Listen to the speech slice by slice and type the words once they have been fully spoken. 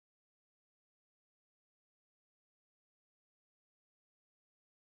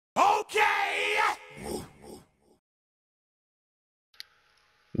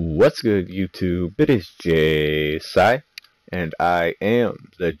What's good, YouTube? It is JaeySi, and I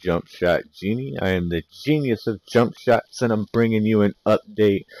am the Jumpshot Genie. I am the genius of jump shots, and I'm bringing you an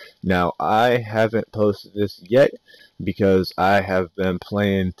update. Now, I haven't posted this yet because I have been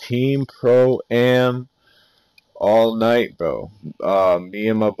playing Team Pro-Am all night, bro. Me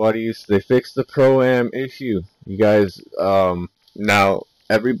and my buddies, they fixed the Pro-Am issue. You guys, now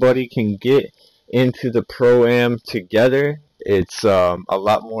everybody can get into the Pro-Am together. It's a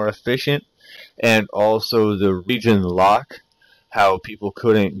lot more efficient, and also the region lock, how people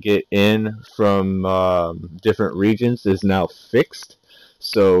couldn't get in from different regions, is now fixed.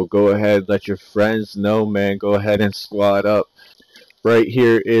 So go ahead, let your friends know, man. Go ahead and squad up. Right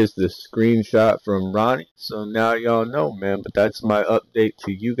here is the screenshot from Ronnie. So now y'all know, man. But that's my update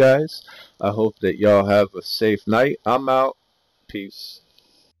to you guys. I hope that y'all have a safe night. I'm out. Peace.